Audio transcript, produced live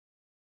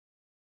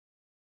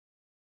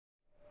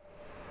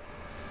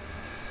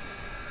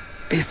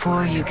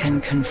Before you can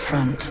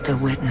confront the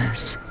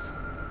witness,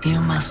 you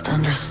must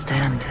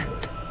understand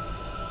it.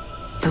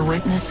 The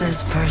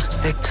witness's first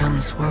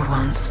victims were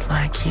once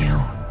like you,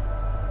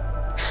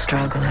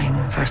 struggling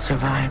for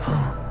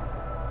survival,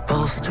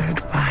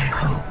 bolstered by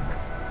hope,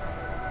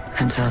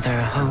 until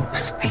their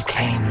hopes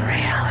became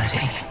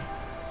reality.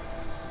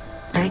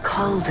 They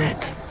called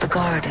it the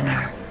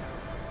Gardener,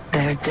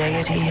 their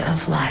deity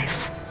of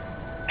life.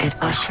 It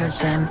ushered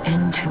them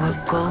into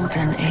a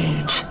golden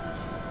age.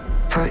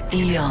 For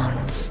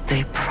eons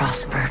they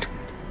prospered,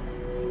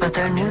 but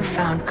their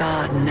newfound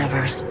god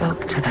never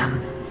spoke to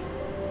them.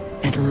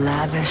 It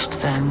lavished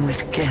them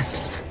with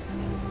gifts,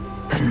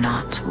 but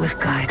not with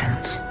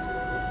guidance.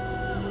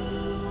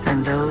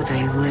 And though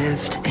they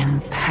lived in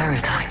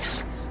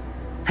paradise,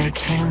 they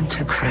came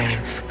to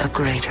crave a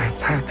greater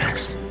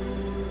purpose.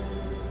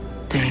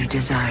 They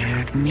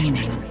desired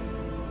meaning,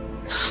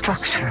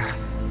 structure,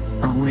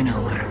 a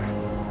winnower,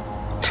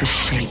 to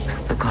shape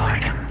the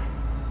garden.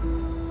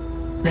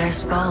 Their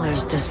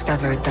scholars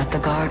discovered that the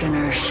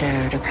Gardener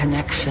shared a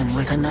connection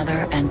with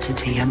another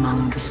entity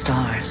among the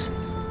stars.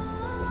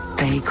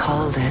 They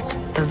called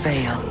it the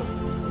Veil,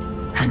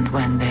 and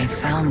when they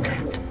found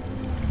it,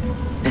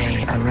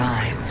 they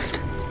arrived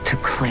to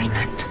claim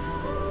it.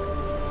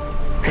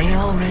 They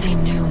already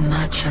knew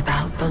much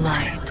about the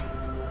light,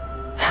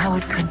 how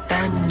it could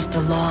bend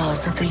the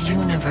laws of the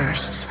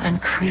universe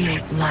and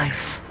create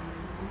life.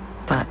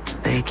 But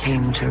they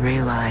came to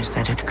realize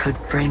that it could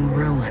bring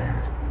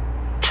ruin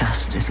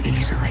just as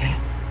easily.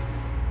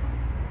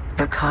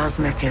 The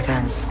cosmic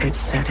events it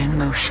set in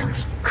motion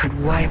could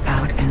wipe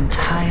out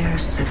entire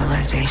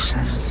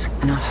civilizations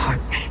in a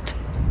heartbeat,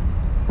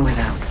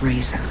 without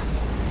reason.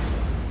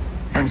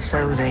 And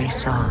so they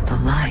saw the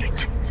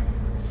light,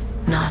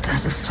 not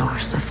as a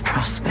source of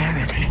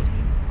prosperity,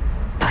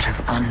 but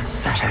of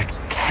unfettered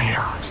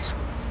chaos.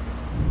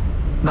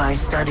 By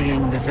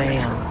studying the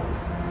Veil,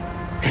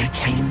 they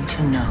came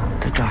to know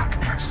the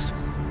darkness,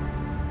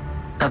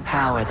 a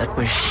power that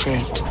was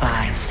shaped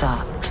by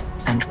thought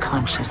and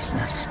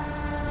consciousness.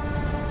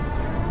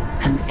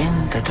 And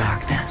in the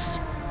darkness,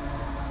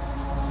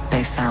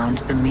 they found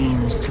the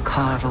means to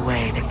carve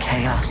away the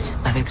chaos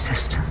of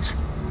existence,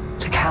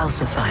 to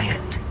calcify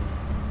it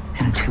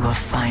into a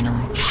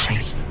final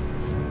shape,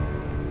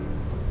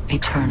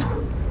 eternal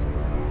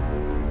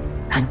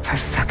and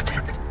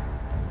perfected.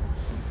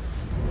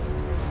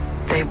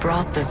 They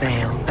brought the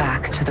Veil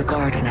back to the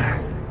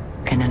Gardener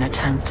in an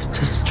attempt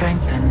to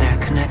strengthen their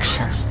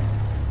connection.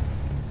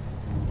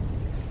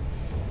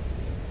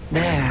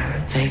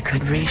 There, they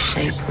could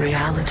reshape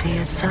reality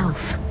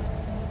itself.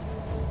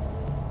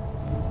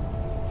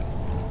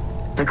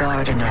 The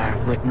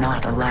Gardener would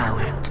not allow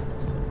it,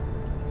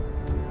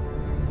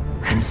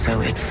 and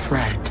so it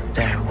fled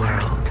their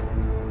world.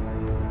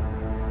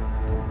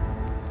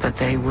 But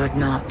they would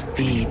not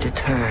be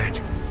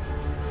deterred.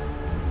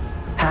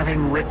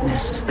 Having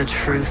witnessed the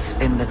truth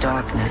in the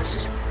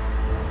darkness,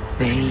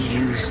 they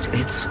used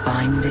its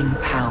binding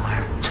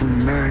power to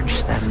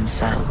merge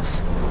themselves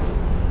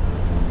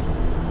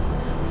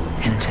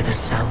into the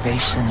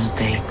salvation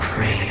they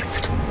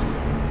craved.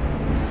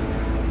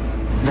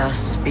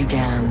 Thus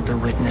began the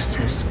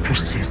Witness's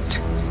pursuit,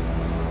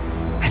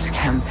 its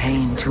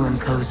campaign to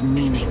impose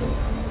meaning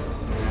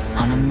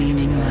on a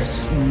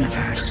meaningless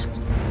universe,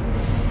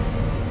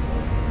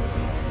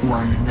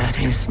 one that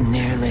is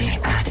nearly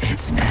at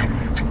its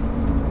end.